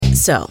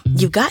So,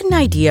 you've got an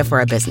idea for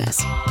a business,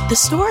 the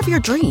store of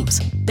your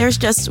dreams. There's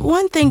just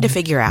one thing to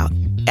figure out: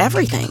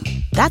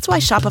 everything. That's why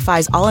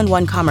Shopify's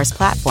all-in-one commerce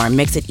platform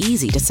makes it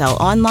easy to sell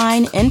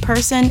online, in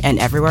person, and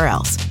everywhere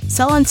else.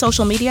 Sell on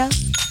social media,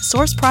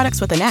 source products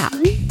with an app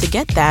to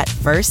get that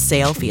first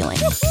sale feeling.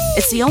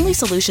 It's the only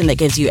solution that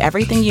gives you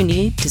everything you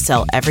need to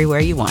sell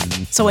everywhere you want.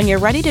 So when you're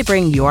ready to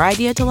bring your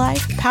idea to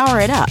life, power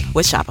it up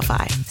with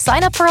Shopify.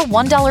 Sign up for a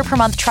 $1 per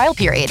month trial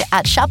period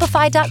at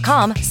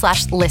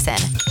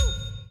shopify.com/listen.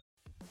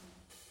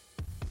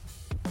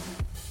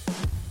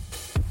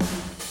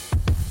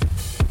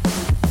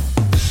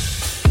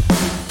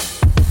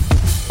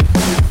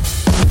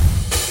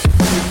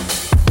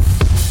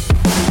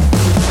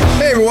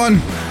 Hey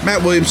everyone,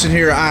 Matt Williamson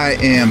here. I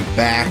am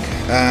back.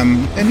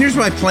 And here's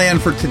my plan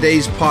for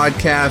today's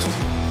podcast.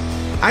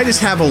 I just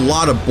have a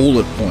lot of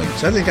bullet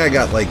points. I think I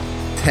got like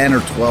 10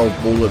 or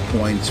 12 bullet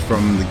points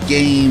from the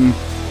game,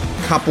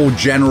 a couple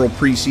general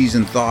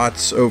preseason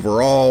thoughts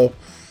overall.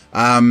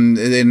 And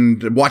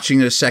then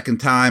watching it a second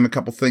time, a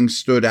couple things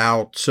stood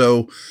out.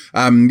 So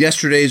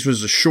yesterday's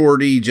was a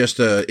shorty, just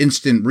a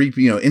instant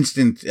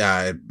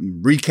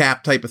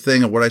recap type of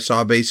thing of what I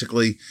saw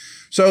basically.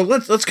 So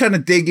let's kind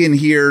of dig in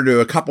here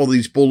to a couple of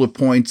these bullet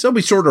points. They'll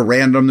be sort of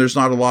random. There's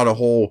not a lot of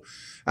whole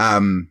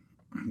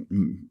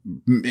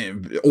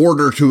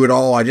order to it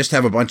all. I just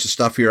have a bunch of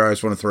stuff here I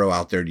just want to throw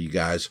out there to you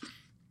guys.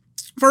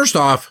 First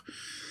off,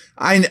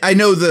 I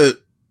know that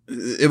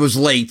it was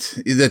late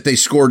that they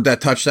scored that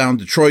touchdown.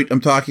 Detroit,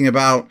 I'm talking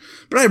about,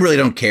 but I really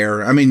don't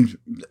care. I mean,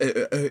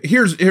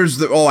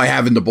 here's all I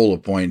have in the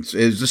bullet points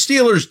is the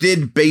Steelers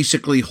did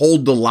basically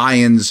hold the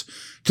Lions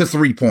to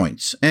 3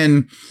 points,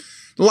 and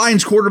the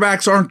Lions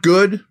quarterbacks aren't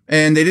good,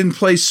 and they didn't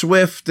play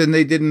Swift, and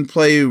they didn't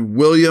play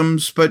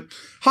Williams, but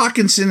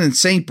Hawkinson and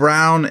St.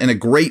 Brown and a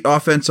great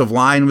offensive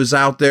line was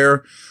out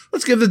there.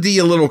 Let's give the D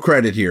a little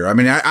credit here. I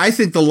mean, I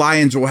think the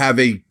Lions will have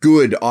a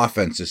good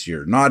offense this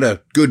year, not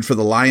a good for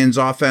the Lions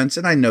offense,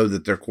 and I know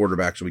that their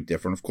quarterbacks will be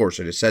different. Of course,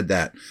 I just said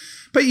that.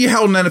 But you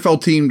held an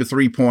NFL team to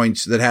 3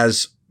 points that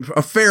has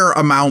a fair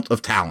amount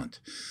of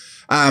talent.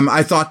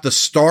 I thought the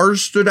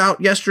stars stood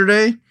out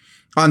yesterday.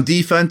 On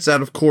defense,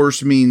 that, of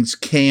course, means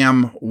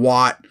Cam,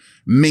 Watt,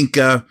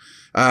 Minka.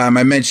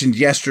 I mentioned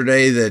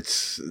yesterday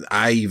that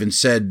I even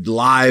said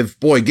live,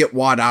 boy, get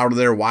Watt out of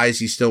there. Why is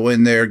he still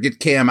in there? Get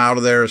Cam out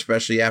of there,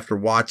 especially after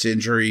Watt's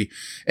injury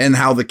and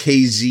how the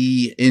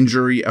KZ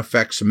injury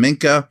affects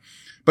Minka.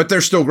 But they're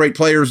still great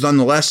players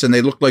nonetheless, and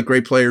they looked like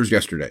great players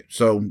yesterday.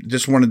 So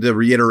just wanted to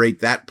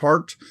reiterate that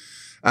part.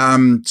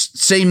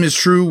 Same is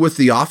true with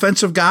the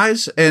offensive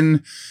guys,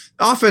 and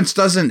offense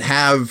doesn't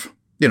have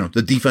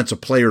the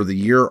defensive player of the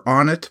year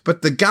on it,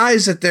 but the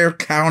guys that they're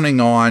counting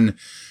on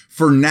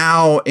for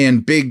now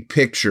and big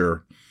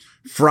picture,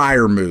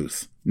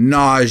 Freiermuth,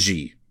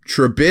 Najee,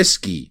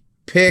 Trubisky,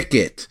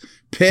 Pickett,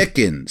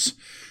 Pickens.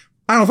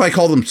 I don't know if I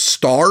call them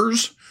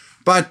stars,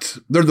 but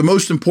they're the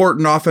most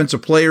important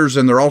offensive players,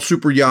 and they're all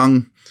super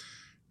young.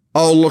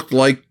 All look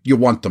like you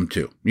want them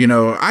to.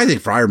 I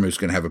think Freiermuth's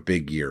going to have a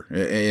big year.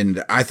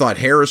 And I thought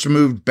Harris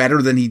moved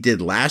better than he did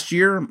last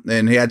year.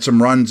 And he had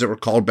some runs that were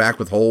called back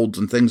with holds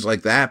and things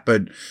like that.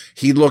 But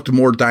he looked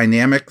more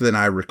dynamic than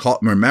I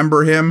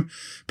remember him.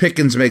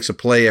 Pickens makes a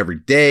play every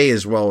day,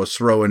 as well as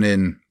throwing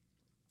in,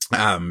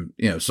 some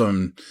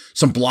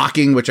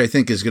blocking, which I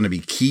think is going to be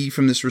key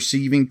from this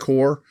receiving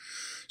core.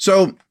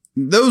 So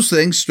those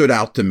things stood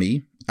out to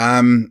me.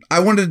 I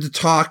wanted to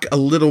talk a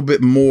little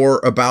bit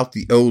more about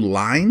the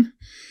O-line.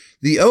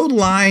 The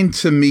O-line,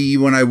 to me,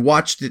 when I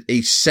watched it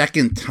a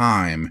second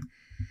time,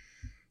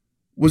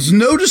 was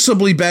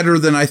noticeably better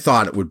than I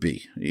thought it would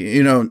be.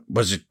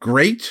 Was it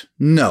great?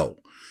 No.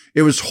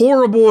 It was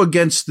horrible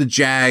against the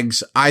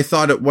Jags. I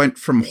thought it went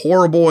from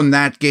horrible in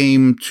that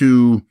game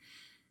to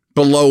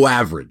below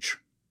average,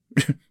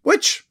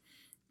 which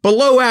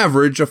below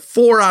average, a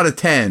 4 out of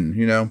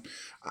 10,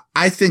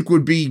 I think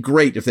would be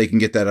great if they can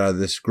get that out of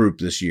this group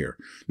this year.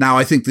 Now,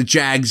 I think the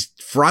Jags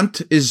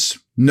front is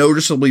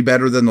noticeably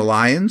better than the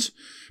Lions,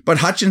 but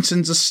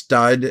Hutchinson's a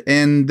stud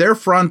and their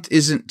front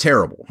isn't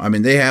terrible. I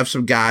mean, they have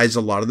some guys,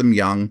 a lot of them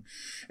young,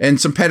 and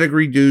some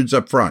pedigree dudes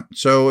up front.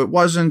 So it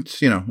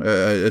wasn't,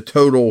 a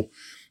total,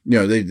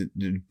 they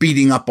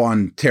beating up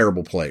on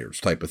terrible players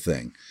type of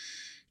thing.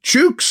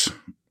 Chooks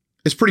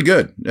is pretty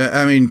good.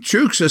 I mean,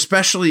 Chooks,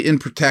 especially in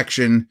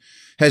protection,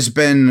 has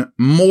been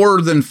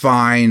more than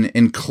fine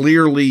and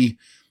clearly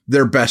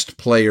their best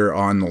player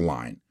on the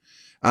line.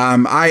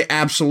 I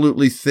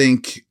absolutely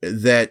think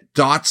that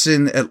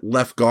Dotson at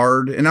left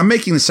guard, and I'm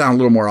making this sound a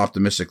little more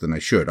optimistic than I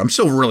should. I'm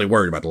still really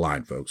worried about the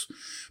line, folks.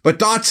 But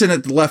Dotson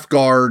at the left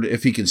guard,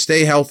 if he can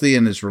stay healthy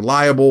and is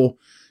reliable,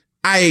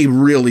 I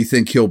really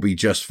think he'll be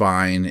just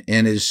fine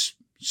and is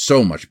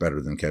so much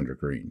better than Kendrick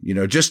Green.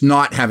 Just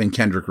not having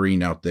Kendrick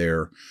Green out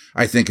there,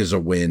 I think, is a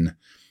win.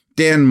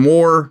 Dan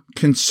Moore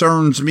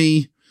concerns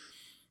me.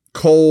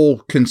 Cole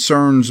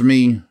concerns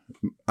me.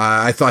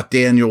 I thought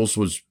Daniels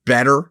was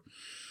better.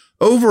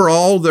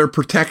 Overall, their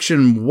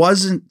protection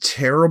wasn't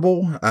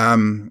terrible.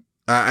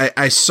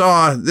 I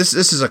saw this.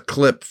 This is a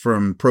clip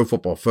from Pro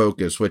Football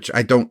Focus, which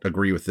I don't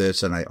agree with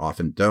this, and I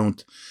often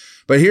don't.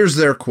 But here's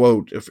their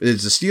quote.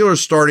 Is the Steelers'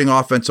 starting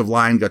offensive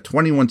line got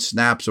 21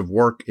 snaps of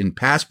work in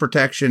pass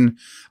protection,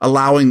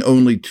 allowing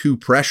only 2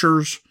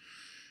 pressures.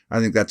 I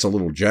think that's a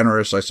little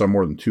generous. I saw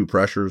more than 2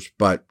 pressures,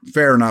 but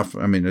fair enough.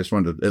 I mean, I just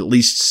wanted to at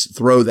least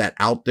throw that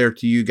out there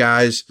to you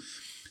guys.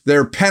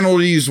 Their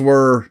penalties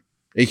were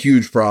a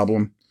huge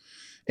problem.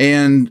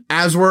 And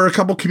as were a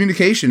couple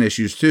communication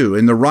issues too.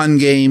 In the run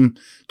game,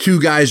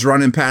 2 guys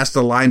running past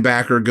the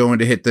linebacker going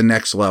to hit the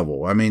next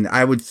level. I mean,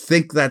 I would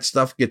think that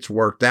stuff gets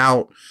worked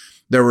out.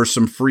 There were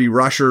some free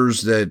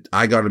rushers that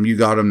I got them, you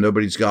got them,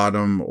 nobody's got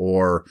them,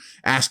 or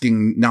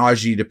asking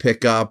Najee to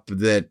pick up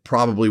that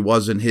probably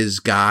wasn't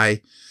his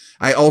guy.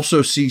 I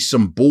also see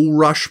some bull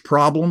rush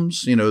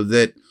problems,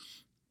 that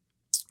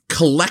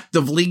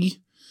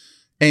collectively,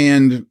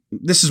 and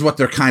this is what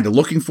they're kind of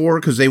looking for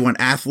because they want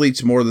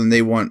athletes more than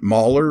they want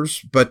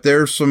maulers, but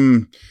there's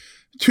some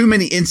too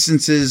many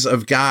instances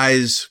of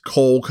guys,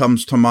 Cole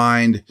comes to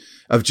mind,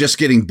 of just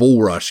getting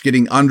bull rush,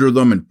 getting under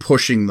them and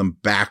pushing them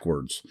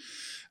backwards.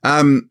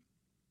 I'm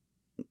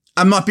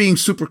not being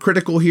super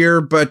critical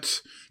here, but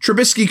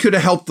Trubisky could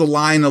have helped the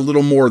line a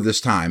little more this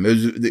time,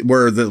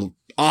 where the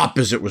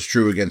opposite was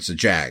true against the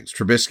Jags.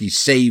 Trubisky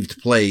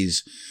saved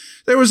plays.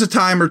 There was a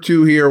time or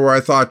two here where I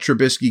thought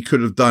Trubisky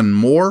could have done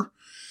more.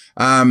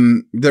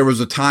 There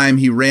was a time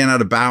he ran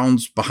out of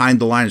bounds behind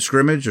the line of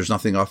scrimmage. There's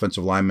nothing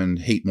offensive linemen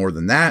hate more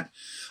than that.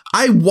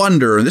 I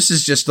wonder, and this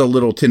is just a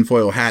little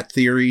tinfoil hat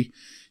theory,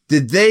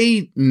 did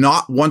they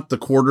not want the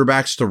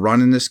quarterbacks to run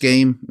in this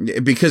game?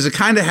 Because it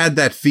kind of had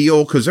that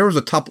feel, because there was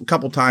a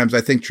couple times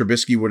I think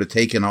Trubisky would have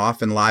taken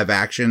off in live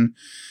action.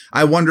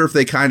 I wonder if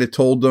they kind of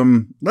told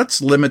them,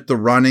 let's limit the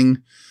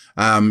running,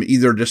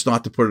 either just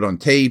not to put it on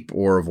tape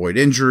or avoid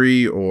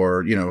injury,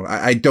 or,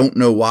 I don't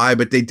know why,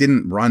 but they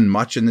didn't run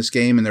much in this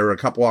game. And there were a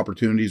couple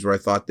opportunities where I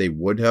thought they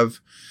would have.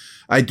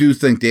 I do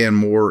think Dan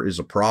Moore is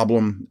a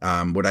problem.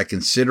 Would I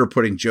consider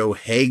putting Joe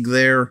Haig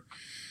there?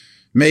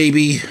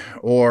 Maybe,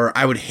 or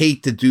I would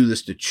hate to do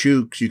this to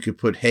Chooks. You could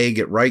put Haig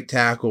at right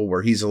tackle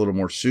where he's a little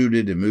more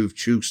suited and move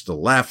Chooks to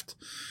left,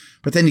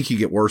 but then you could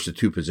get worse at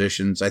 2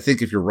 positions. I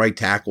think if your right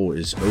tackle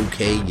is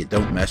okay, you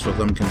don't mess with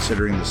them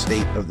considering the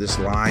state of this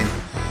line.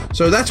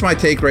 So that's my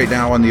take right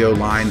now on the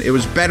O-line. It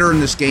was better in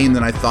this game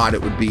than I thought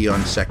it would be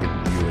on second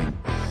viewing.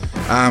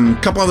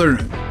 Couple other,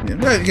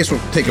 I guess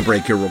we'll take a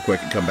break here real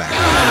quick and come back.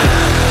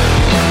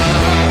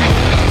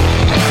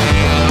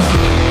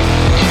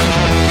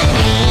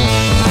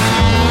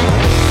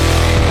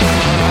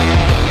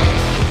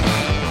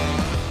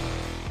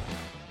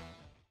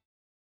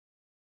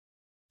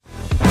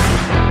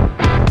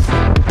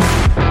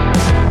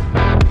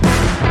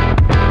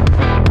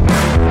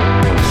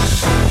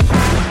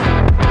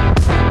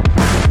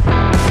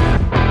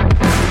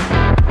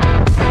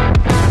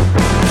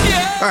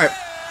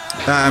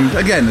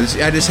 Again,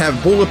 I just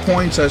have bullet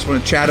points. I just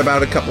want to chat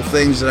about a couple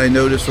things that I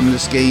noticed from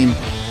this game.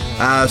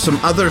 Some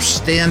other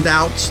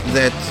standouts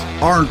that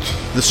aren't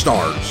the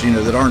stars,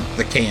 that aren't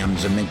the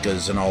Cams and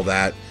Minkas and all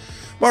that.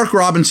 Mark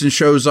Robinson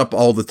shows up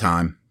all the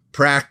time.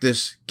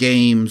 Practice,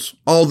 games,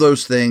 all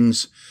those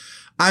things.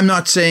 I'm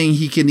not saying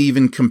he can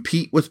even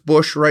compete with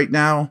Bush right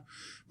now,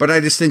 but I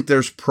just think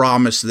there's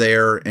promise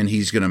there, and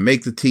he's going to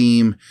make the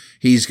team.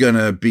 He's going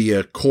to be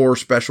a core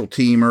special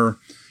teamer.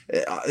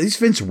 These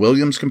Vince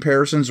Williams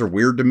comparisons are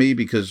weird to me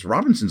because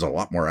Robinson's a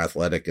lot more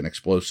athletic and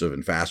explosive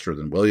and faster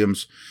than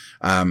Williams.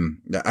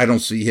 I don't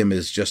see him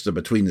as just a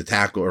between the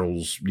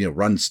tackles,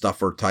 run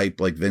stuffer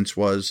type like Vince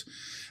was.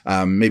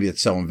 Maybe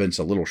it's selling Vince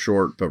a little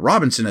short, but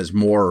Robinson has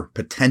more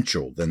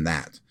potential than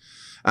that.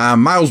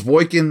 Miles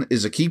Boykin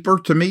is a keeper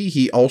to me.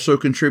 He also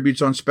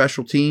contributes on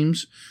special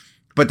teams,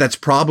 but that's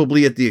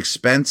probably at the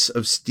expense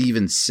of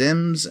Steven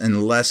Sims,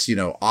 unless,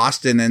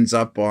 Austin ends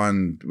up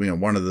on,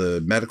 one of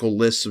the medical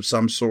lists of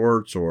some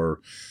sorts or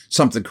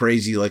something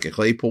crazy like a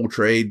Claypool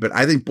trade. But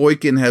I think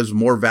Boykin has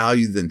more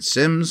value than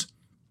Sims.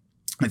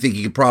 I think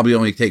he could probably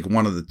only take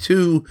one of the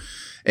two.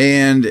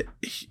 And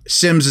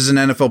Sims is an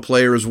NFL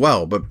player as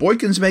well, but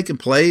Boykin's making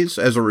plays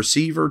as a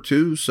receiver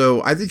too.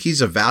 So I think he's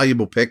a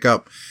valuable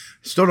pickup.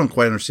 Still don't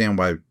quite understand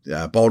why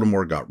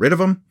Baltimore got rid of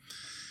him.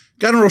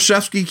 Gunnar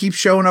Olszewski keeps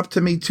showing up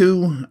to me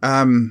too.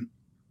 I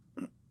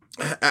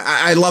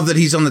love that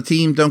he's on the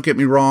team. Don't get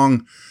me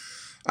wrong.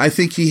 I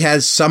think he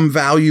has some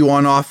value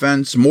on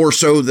offense, more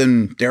so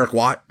than Derek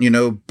Watt,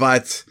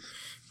 but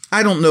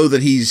I don't know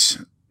that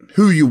he's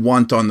who you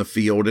want on the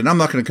field. And I'm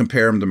not going to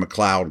compare him to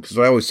McLeod, because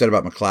what I always said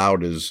about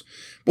McLeod is,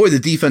 boy, the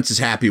defense is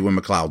happy when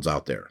McLeod's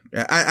out there.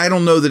 I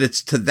don't know that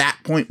it's to that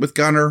point with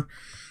Gunnar.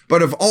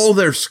 But of all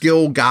their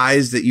skill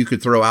guys that you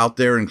could throw out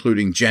there,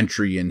 including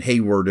Gentry and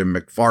Hayward and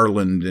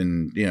McFarland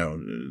and,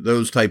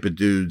 those type of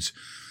dudes,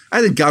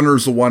 I think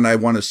Gunner's the one I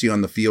want to see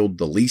on the field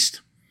the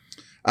least.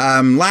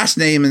 Last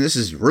name, and this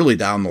is really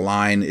down the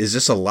line, is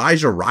this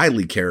Elijah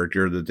Riley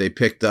character that they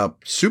picked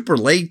up super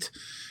late.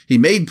 He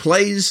made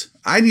plays.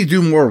 I need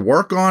to do more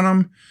work on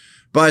him,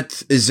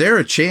 But is there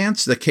a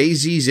chance that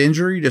KZ's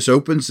injury just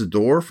opens the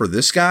door for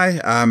this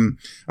guy? I'm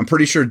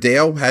pretty sure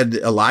Dale had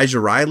Elijah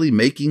Riley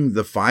making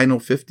the final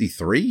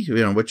 53,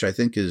 which I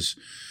think is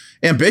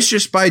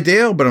ambitious by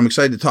Dale, but I'm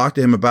excited to talk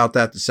to him about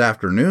that this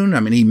afternoon. I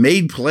mean, he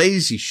made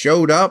plays. He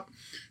showed up.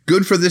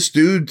 Good for this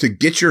dude to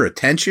get your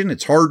attention.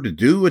 It's hard to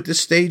do at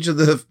this stage of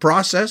the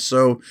process.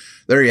 So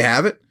there you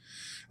have it.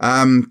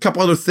 A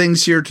couple other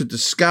things here to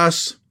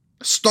discuss.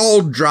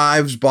 Stalled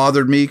drives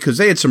bothered me because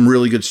they had some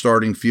really good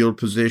starting field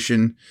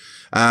position.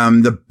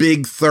 The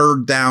big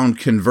third down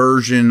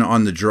conversion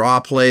on the draw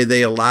play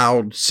they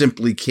allowed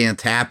simply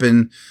can't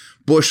happen.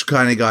 Bush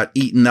kind of got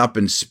eaten up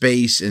in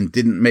space and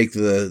didn't make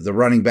the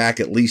running back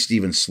at least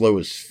even slow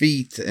his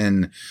feet.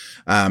 And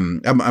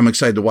I'm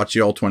excited to watch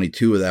the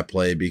all-22 of that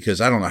play because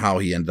I don't know how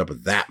he ended up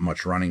with that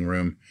much running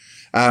room.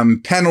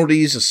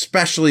 Penalties,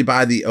 especially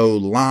by the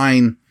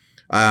O-line,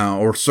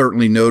 or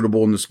certainly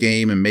notable in this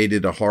game and made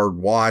it a hard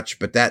watch,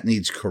 but that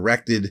needs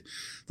corrected.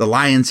 The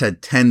Lions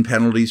had 10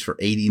 penalties for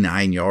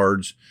 89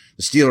 yards.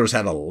 The Steelers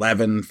had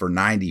 11 for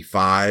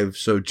 95.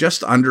 So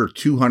just under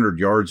 200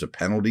 yards of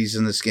penalties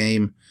in this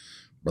game.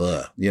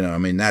 Blah.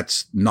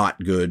 That's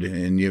not good.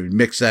 And you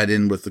mix that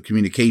in with the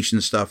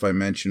communication stuff I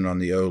mentioned on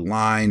the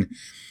O-line.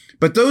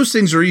 But those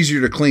things are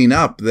easier to clean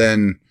up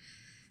than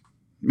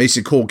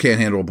Mason Cole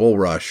can't handle a bull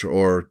rush,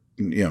 or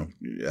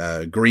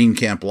Green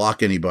can't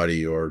block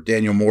anybody, or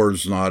Daniel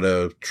Moore's not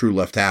a true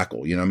left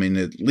tackle.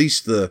 At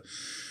least the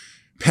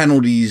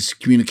penalties,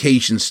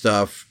 communication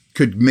stuff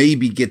could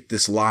maybe get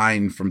this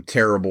line from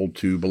terrible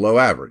to below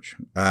average.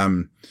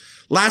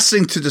 Last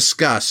thing to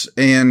discuss,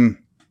 and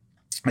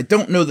I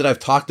don't know that I've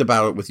talked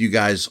about it with you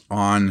guys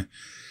on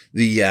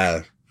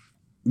the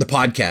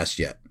podcast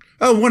yet.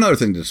 Oh, one other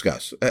thing to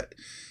discuss. They're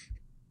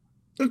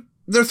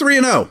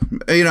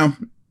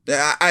 3-0,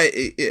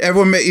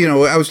 everyone,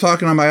 I was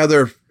talking on my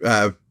other,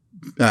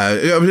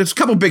 it's a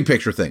couple big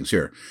picture things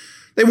here.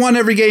 They won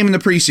every game in the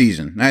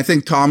preseason. And I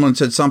think Tomlin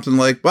said something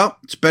like, well,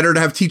 it's better to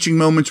have teaching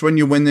moments when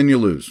you win than you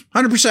lose.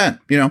 100%.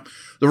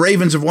 The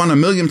Ravens have won 1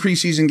 million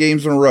preseason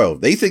games in a row.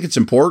 They think it's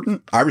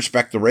important. I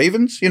respect the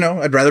Ravens.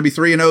 I'd rather be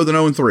 3-0 than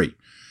 0-3.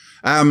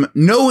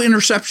 No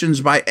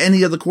interceptions by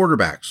any of the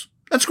quarterbacks.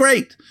 That's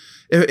great.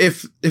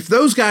 If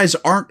those guys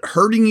aren't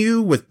hurting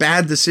you with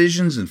bad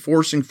decisions and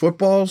forcing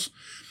footballs,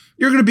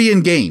 you're going to be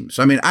in games.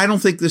 I don't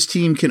think this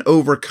team can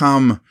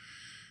overcome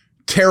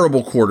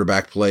terrible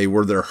quarterback play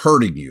where they're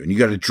hurting you and you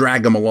got to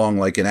drag them along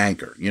like an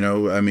anchor,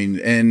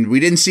 and we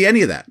didn't see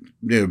any of that.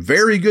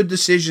 Very good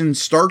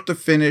decisions, start to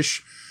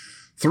finish,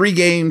 3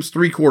 games,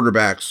 3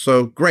 quarterbacks.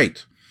 So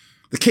great.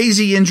 The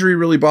KZ injury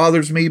really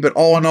bothers me, but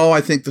all in all,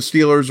 I think the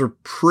Steelers are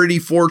pretty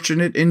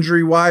fortunate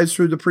injury wise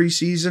through the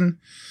preseason.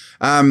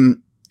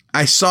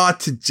 I saw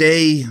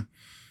today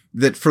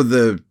that for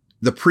the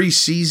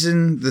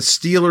preseason, the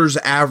Steelers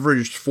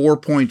averaged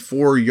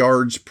 4.4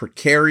 yards per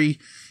carry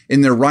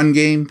in their run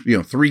game,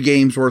 3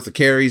 games worth of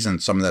carries,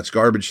 and some of that's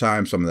garbage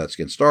time, some of that's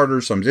against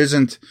starters, some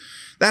isn't.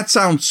 That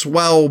sounds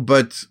swell,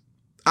 but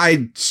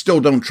I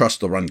still don't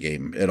trust the run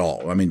game at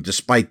all.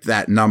 Despite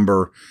that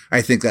number,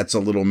 I think that's a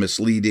little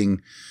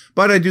misleading,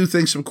 but I do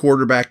think some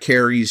quarterback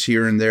carries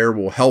here and there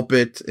will help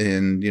it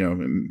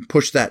and,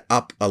 push that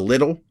up a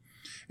little.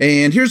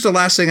 And here's the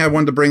last thing I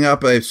wanted to bring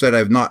up. I've said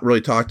I've not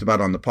really talked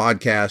about on the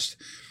podcast.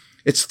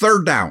 It's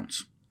third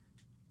downs.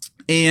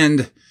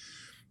 And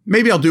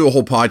maybe I'll do a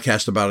whole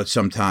podcast about it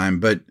sometime.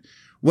 But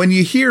when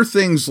you hear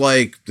things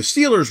like the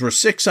Steelers were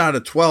 6 out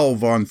of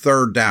 12 on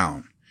third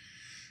down,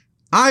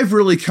 I've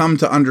really come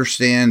to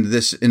understand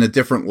this in a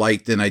different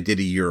light than I did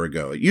a year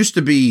ago. It used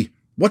to be,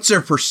 what's their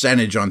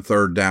percentage on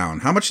third down?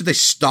 How much did they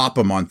stop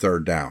them on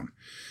third down?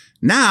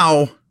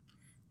 Now,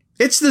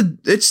 it's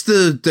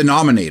the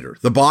denominator,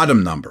 the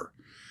bottom number.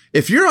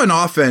 If you're on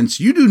offense,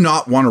 you do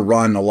not want to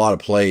run a lot of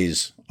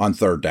plays on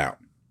third down.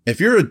 If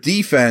you're a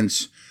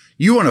defense,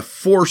 you want to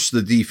force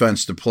the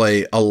defense to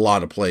play a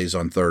lot of plays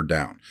on third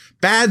down.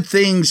 Bad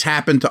things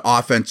happen to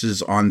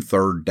offenses on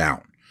third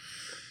down.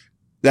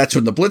 That's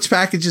when the blitz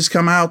packages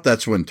come out.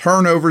 That's when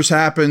turnovers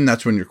happen.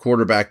 That's when your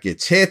quarterback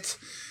gets hit.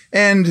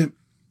 And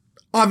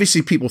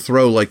obviously people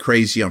throw like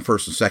crazy on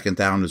first and second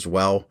down as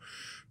well,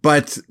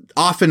 but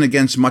often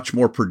against much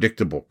more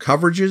predictable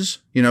coverages,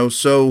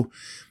 so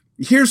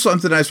here's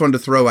something I just wanted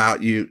to throw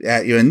at you.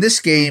 In this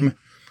game,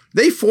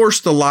 they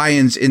forced the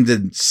Lions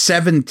into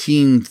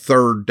 17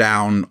 third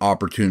down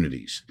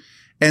opportunities,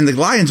 and the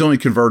Lions only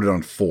converted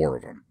on 4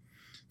 of them.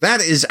 That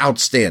is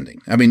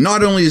outstanding.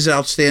 Not only is it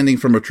outstanding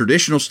from a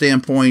traditional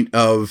standpoint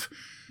of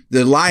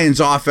the Lions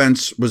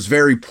offense was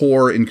very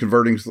poor in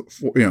converting,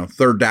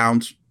 third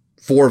downs,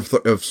 4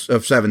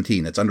 of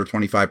 17. That's under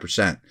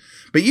 25%.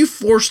 But you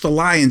forced the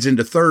Lions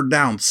into third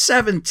down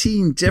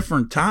 17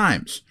 different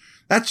times.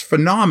 That's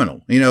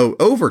phenomenal.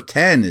 Over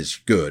 10 is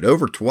good.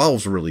 Over 12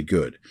 is really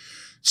good.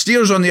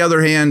 Steelers, on the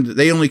other hand,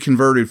 they only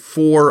converted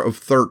 4 of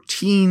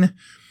 13.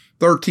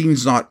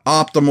 13's not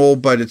optimal,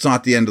 but it's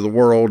not the end of the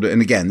world.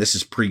 And again, this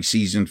is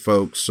preseason,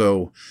 folks.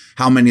 So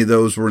how many of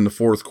those were in the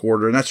fourth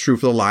quarter? And that's true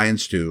for the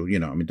Lions too.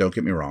 Don't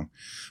get me wrong.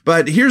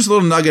 But here's a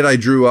little nugget I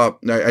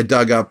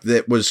dug up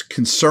that was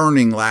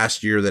concerning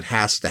last year that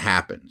has to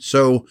happen.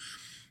 So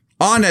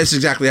that's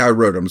exactly how I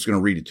wrote it. I'm just going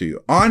to read it to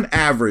you. On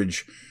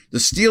average, the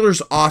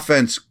Steelers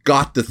offense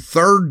got the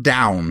third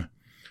down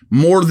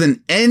more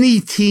than any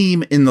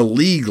team in the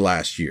league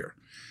last year.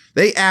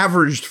 They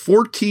averaged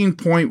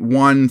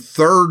 14.1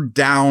 third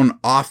down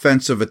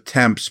offensive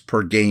attempts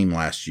per game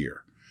last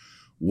year.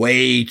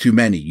 Way too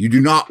many. You do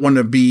not want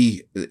to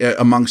be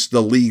amongst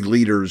the league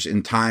leaders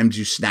in times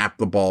you snap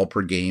the ball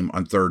per game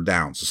on third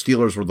downs. The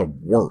Steelers were the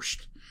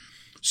worst.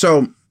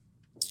 So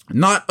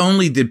not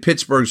only did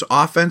Pittsburgh's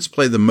offense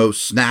play the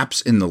most snaps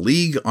in the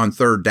league on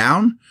third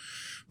down,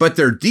 but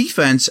their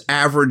defense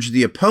averaged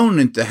the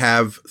opponent to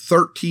have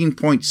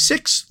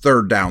 13.6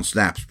 third down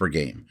snaps per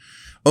game.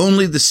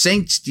 Only the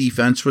Saints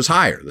defense was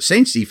higher. The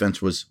Saints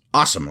defense was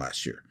awesome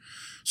last year.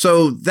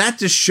 So that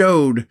just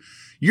showed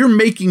you're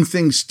making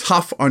things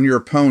tough on your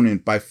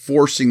opponent by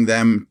forcing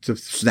them to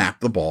snap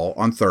the ball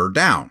on third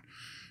down.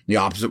 The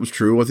opposite was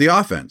true with the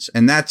offense.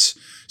 And that's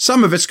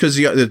some of it's because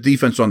the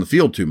defense was on the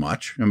field too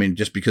much.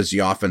 Just because the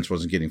offense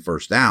wasn't getting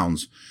first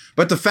downs.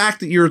 But the fact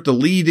that you're the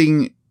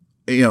leading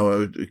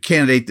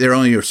candidate, they're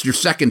only your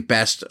second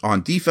best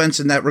on defense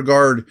in that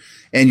regard,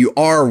 and you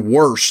are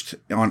worst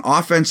on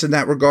offense in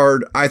that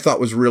regard, I thought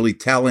was really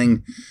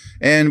telling.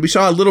 And we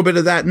saw a little bit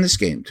of that in this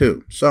game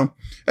too. So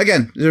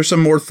again, there's some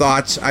more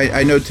thoughts.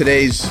 I know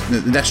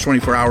the next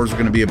 24 hours are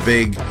going to be a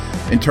big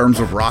in terms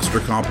of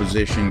roster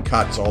composition,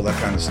 cuts, all that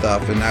kind of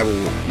stuff. And I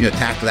will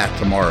tackle that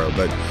tomorrow,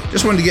 but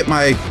just wanted to get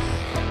my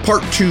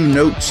part 2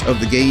 notes of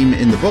the game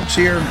in the books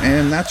here.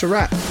 And that's a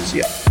wrap. See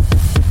ya.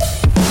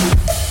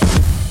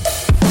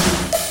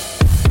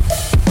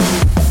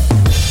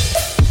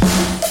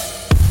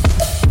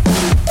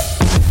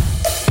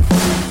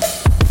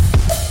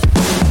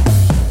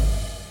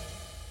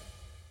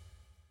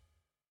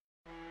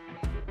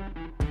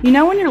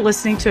 When you're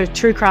listening to a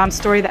true crime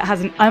story that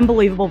has an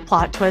unbelievable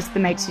plot twist that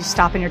makes you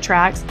stop in your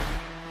tracks?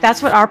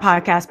 That's what our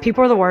podcast,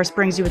 People Are the Worst,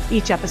 brings you with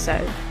each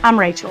episode. I'm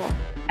Rachel.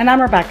 And I'm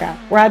Rebecca.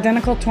 We're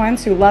identical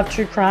twins who love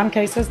true crime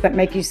cases that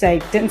make you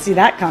say, didn't see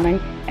that coming,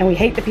 and we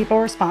hate the people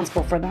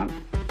responsible for them.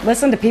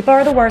 Listen to People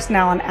Are the Worst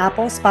now on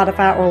Apple,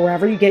 Spotify, or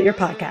wherever you get your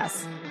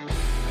podcasts.